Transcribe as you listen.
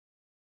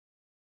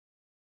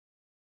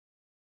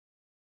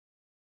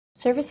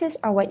Services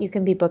are what you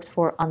can be booked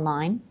for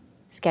online,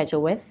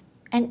 schedule with,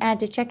 and add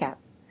to checkout.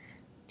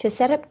 To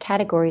set up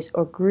categories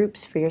or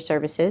groups for your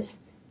services,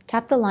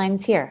 tap the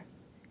lines here.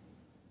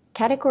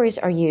 Categories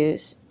are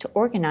used to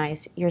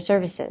organize your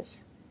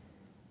services.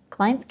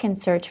 Clients can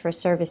search for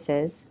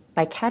services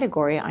by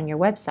category on your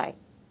website.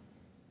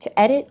 To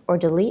edit or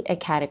delete a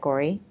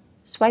category,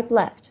 swipe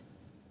left.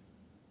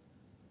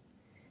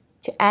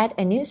 To add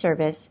a new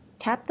service,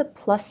 tap the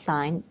plus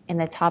sign in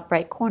the top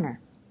right corner.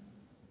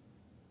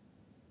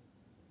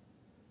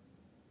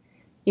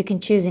 You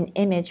can choose an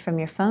image from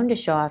your phone to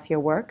show off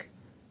your work,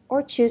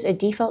 or choose a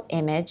default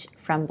image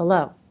from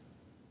below.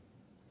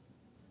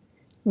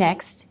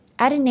 Next,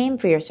 add a name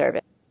for your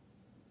service.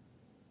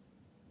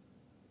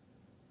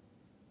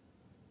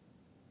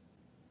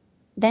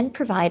 Then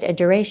provide a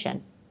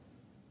duration.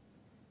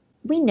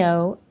 We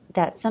know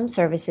that some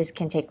services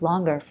can take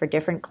longer for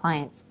different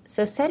clients,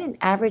 so set an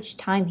average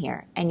time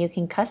here and you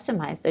can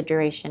customize the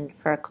duration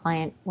for a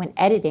client when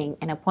editing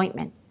an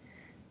appointment.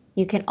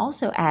 You can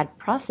also add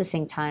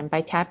processing time by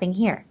tapping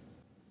here.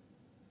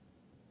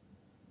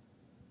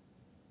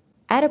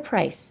 Add a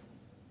price.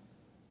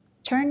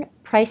 Turn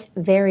Price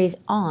Varies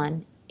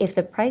on if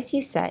the price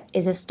you set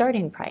is a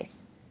starting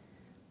price.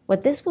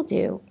 What this will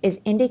do is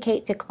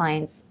indicate to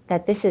clients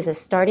that this is a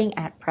starting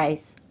at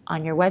price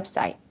on your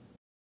website.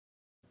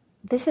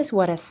 This is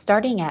what a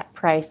starting at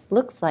price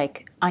looks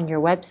like on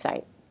your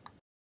website.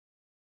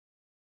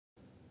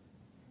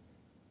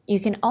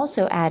 You can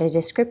also add a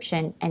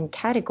description and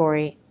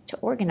category to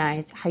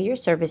organize how your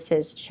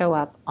services show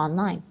up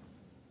online.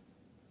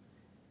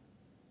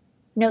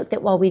 Note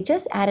that while we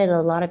just added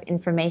a lot of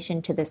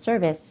information to the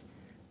service,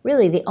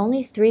 really the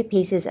only 3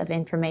 pieces of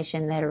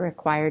information that are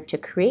required to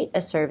create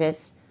a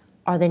service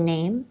are the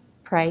name,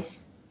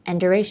 price, and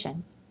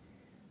duration.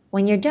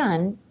 When you're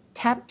done,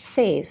 tap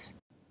Save.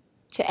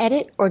 To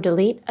edit or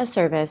delete a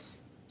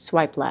service,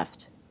 swipe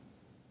left.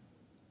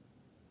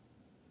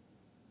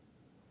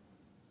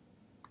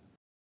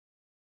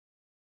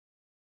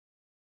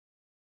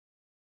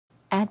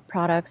 Add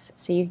products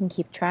so you can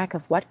keep track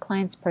of what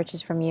clients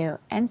purchase from you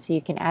and so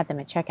you can add them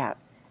at checkout.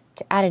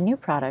 To add a new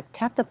product,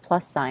 tap the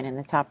plus sign in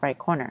the top right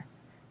corner.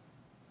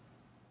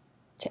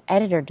 To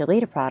edit or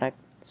delete a product,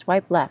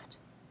 swipe left.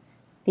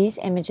 These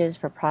images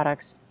for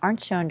products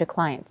aren't shown to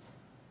clients.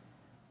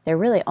 They're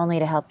really only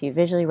to help you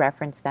visually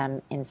reference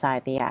them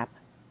inside the app.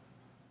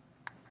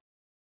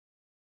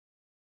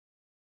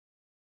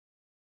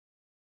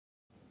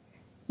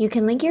 You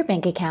can link your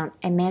bank account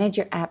and manage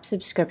your app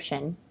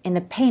subscription in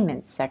the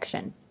Payments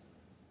section.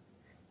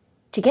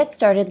 To get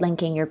started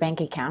linking your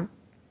bank account,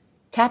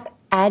 tap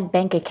Add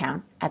Bank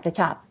Account at the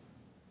top.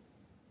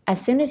 As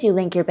soon as you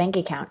link your bank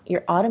account,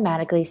 you're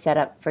automatically set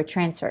up for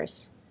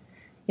transfers.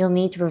 You'll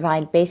need to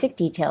provide basic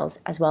details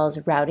as well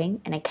as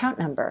routing and account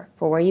number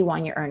for where you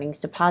want your earnings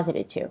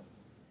deposited to.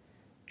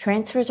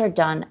 Transfers are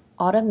done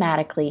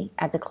automatically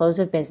at the close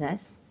of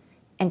business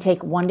and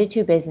take 1 to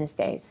 2 business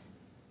days.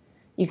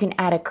 You can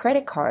add a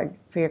credit card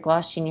for your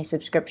GlossGenius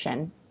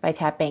subscription by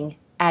tapping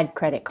Add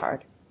Credit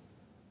Card.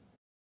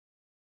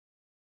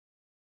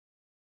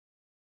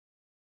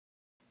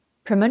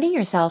 Promoting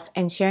yourself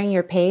and sharing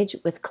your page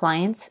with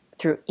clients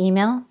through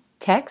email,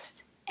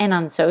 text, and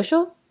on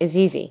social is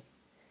easy.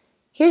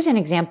 Here's an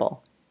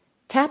example.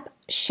 Tap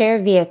Share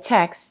via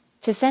Text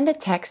to send a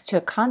text to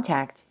a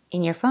contact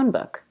in your phone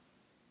book.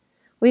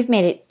 We've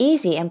made it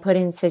easy and put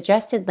in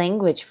suggested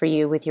language for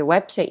you with your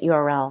website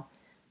URL,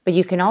 but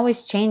you can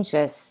always change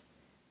this.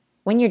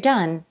 When you're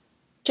done,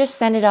 just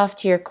send it off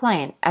to your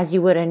client as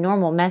you would a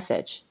normal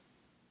message.